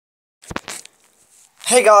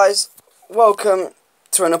Hey guys, welcome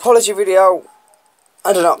to an apology video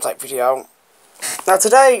and an update video. Now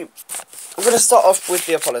today, I'm going to start off with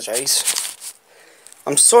the apologies.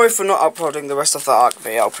 I'm sorry for not uploading the rest of the Ark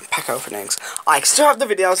V pack openings. I still have the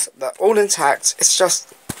videos, they're all intact, it's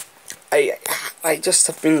just, I just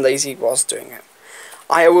have been lazy whilst doing it.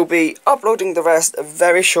 I will be uploading the rest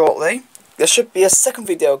very shortly. There should be a second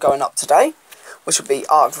video going up today, which will be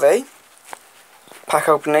Ark V pack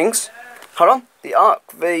openings. Hold on, the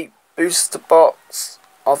Ark V booster box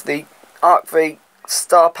of the Ark V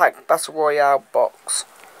Star Pack Battle Royale box.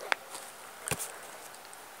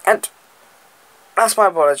 And that's my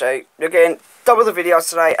apology. You're getting double the videos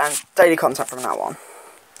today and daily content from now on.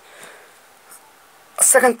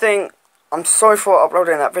 Second thing, I'm sorry for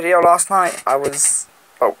uploading that video last night. I was,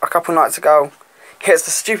 a couple nights ago. It's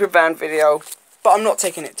the stupid band video, but I'm not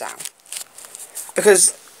taking it down.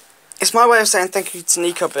 Because it's my way of saying thank you to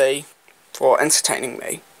Nico B for entertaining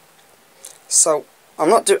me. So I'm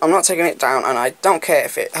not taking it down, and I don't care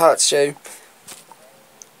if it hurts you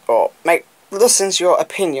or listens your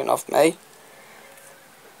opinion of me.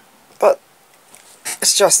 But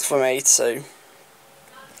it's just for me to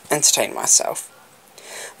entertain myself.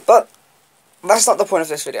 But that's not the point of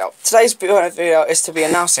this video. Today's point of the video is to be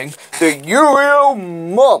announcing the yugioh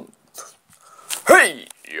month. Hey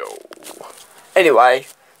yo. Anyway,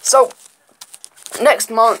 so next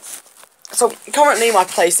month. So currently my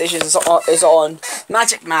PlayStation is on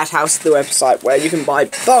Magic Madhouse, the website where you can buy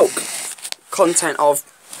bulk content of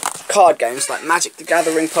card games like Magic the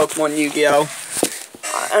Gathering, Pokemon, Yu-Gi-Oh,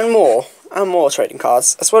 and more trading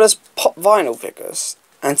cards, as well as pop vinyl figures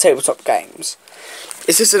and tabletop games.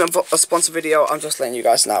 Is this a sponsored video? I'm just letting you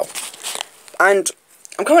guys know. And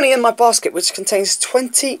I'm currently in my basket, which contains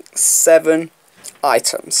 27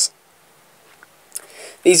 items.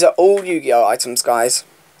 These are all Yu-Gi-Oh items, guys.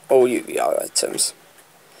 All Yu-Gi-Oh items.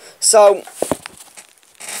 So,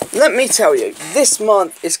 let me tell you, this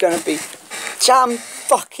month is going to be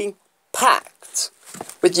jam-fucking-packed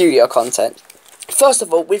with Yu-Gi-Oh content. First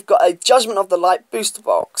of all, we've got a Judgment of the Light booster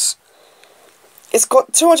box. It's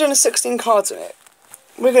got 216 cards in it.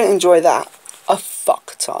 We're going to enjoy that a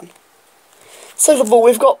fuck ton. Second of all,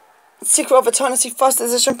 we've got Secret of Eternity First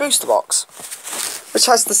Edition booster box, which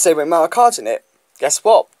has the same amount of cards in it. Guess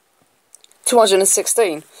what?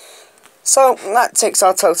 216. So that takes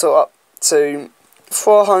our total up to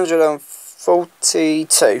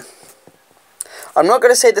 442. I'm not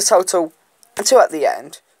going to say the total until at the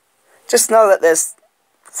end. Just know that there's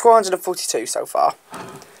 442 so far.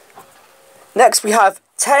 Next we have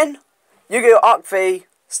 10 Yu-Gi-Oh! Ark V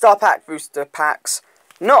Star Pack booster packs.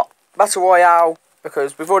 Not Battle Royale,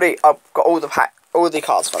 because we've already got all the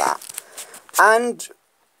cards for that. And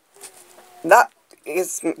that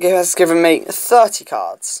has given me 30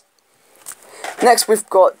 cards. Next we've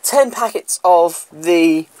got 10 packets of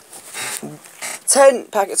Yu-Gi-Oh!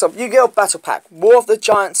 Battle Pack War of the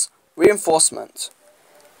Giants Reinforcement.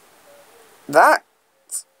 That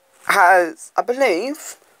has, I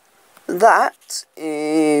believe, that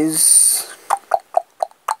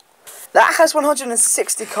has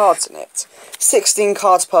 160 cards in it. 16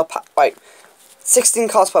 cards per pack. Wait, 16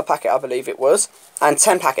 cards per packet, I believe it was, and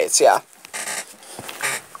 10 packets. Yeah.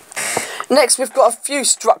 Next, we've got a few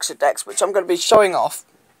structure decks, which I'm going to be showing off.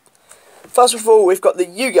 First of all, we've got the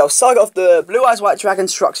Yu-Gi-Oh! Saga of the Blue Eyes White Dragon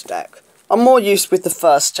structure deck. I'm more used with the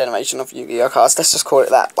first generation of Yu-Gi-Oh! Cards, let's just call it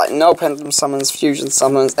that. Like, no Pendulum Summons, Fusion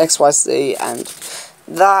Summons, XYZ, and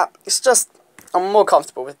that. It's just, I'm more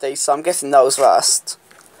comfortable with these, so I'm getting those first.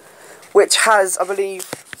 Which has, I believe,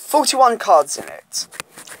 41 cards in it.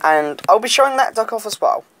 And I'll be showing that deck off as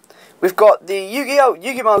well. We've got the Yu-Gi-Oh!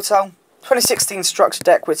 Yu-Gi-Moto 2016 structure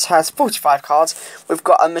deck, which has 45 cards. We've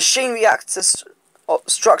got a Machine Reactor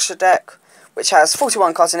structure deck, which has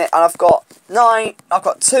 41 cards in it, and I've got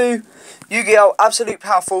 2 Yu-Gi-Oh! Absolute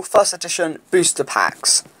Powerful First Edition booster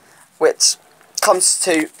packs, which comes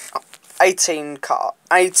to 18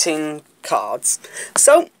 cards.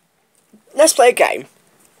 So, let's play a game.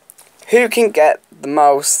 Who can get the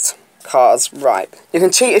most cards right? You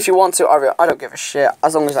can cheat if you want to, I don't give a shit,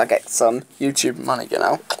 as long as I get some YouTube money, you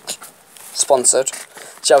know. Sponsored.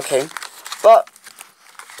 Joking. But,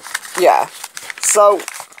 yeah. So,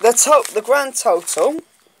 the grand total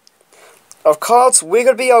of cards we're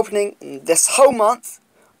going to be opening this whole month,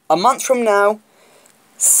 a month from now,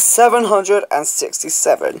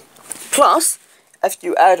 767. Plus, if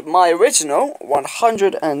you add my original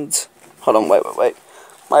 100 and... Hold on, wait.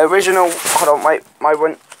 My original... Hold on, wait.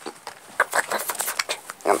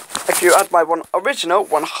 If you add my original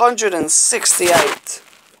 168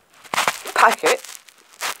 packet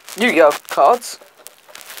Yu-Gi-Oh! Cards,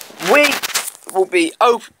 we will be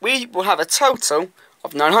we will have a total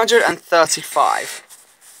of 935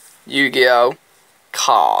 Yu-Gi-Oh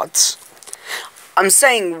cards. I'm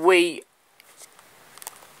saying we,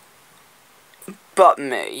 but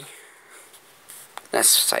me.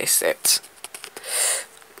 Let's face it.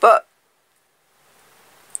 But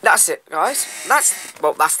that's it, guys.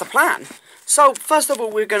 That's the plan. So first of all,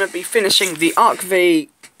 we're going to be finishing the Arc V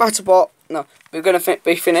Battlebot. No, we're going to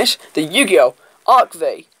be finished the Yu-Gi-Oh Arc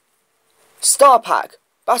V Star Pack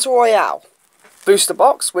Battle Royale booster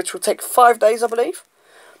box, which will take 5 days, I believe,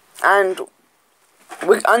 and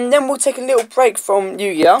then we'll take a little break from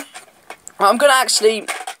Yu-Gi-Oh. I'm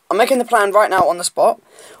making the plan right now on the spot.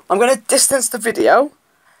 I'm going to distance the video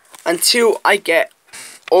until I get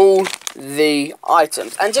all the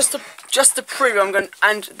items, and just to prove,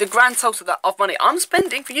 and the grand total of money I'm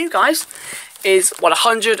spending for you guys is what,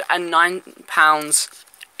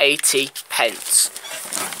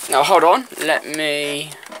 £109.80. Now hold on, let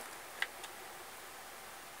me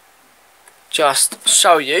just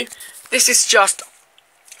show you. This is just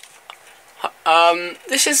a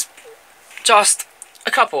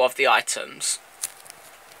couple of the items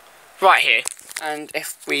right here, and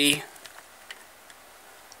if we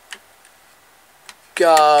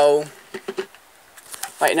go,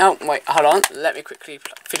 wait, hold on, let me quickly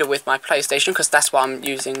fiddle with my PlayStation, because that's what I'm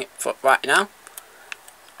using it for right now.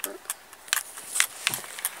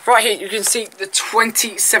 Right here you can see the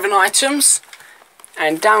 27 items,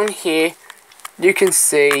 and down here you can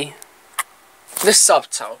see the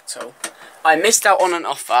subtotal. I missed out on an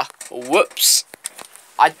offer, whoops.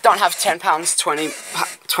 I don't have £10,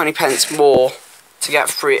 20 pence more to get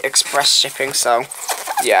free express shipping, so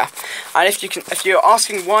yeah. And if you're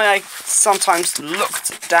asking why I sometimes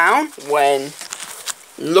looked down when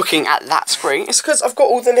looking at that screen, it's because I've got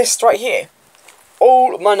all the lists right here,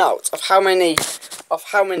 all my notes of how many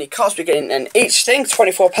cards we're getting, and each thing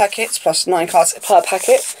 24 packets plus 9 cards per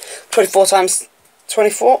packet, 24 times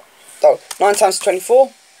 24, no, 9 times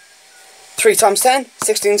 24, 3 times 10,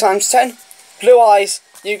 16 times 10, Blue Eyes,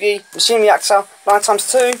 Yugi, Machine Reactor, 9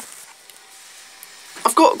 times 2.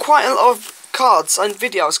 I've got quite a lot of cards and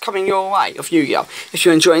videos coming your way of Yu-Gi-Oh. If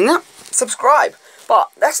you're enjoying that, subscribe.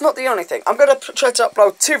 But that's not the only thing. I'm going to try to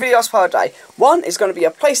upload 2 videos per day. One is going to be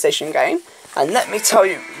a PlayStation game, and let me tell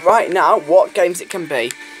you right now what games it can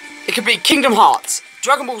be. It could be Kingdom Hearts,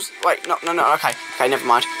 Dragon Balls. Wait, no, okay, never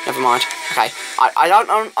mind. Okay, I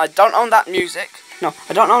don't own that music. No,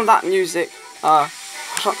 I don't own that music.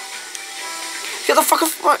 Get the fuck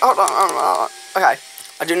off! Hold on. Okay,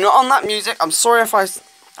 I do not own that music. I'm sorry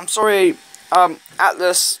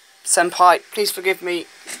Atlas Senpai, please forgive me.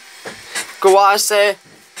 Kawaii.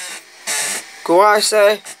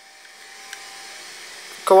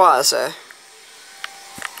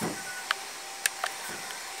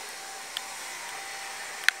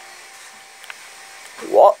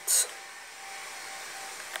 What?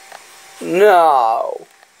 No.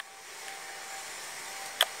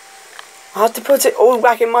 I have to put it all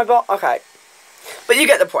back in my box. Okay. But you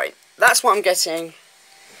get the point. That's what I'm getting.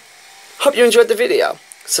 Hope you enjoyed the video.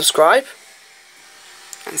 Subscribe.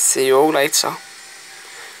 And see you all later.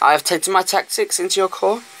 I have taken my tactics into your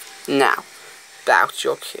core. Now, bow to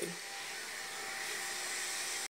your king.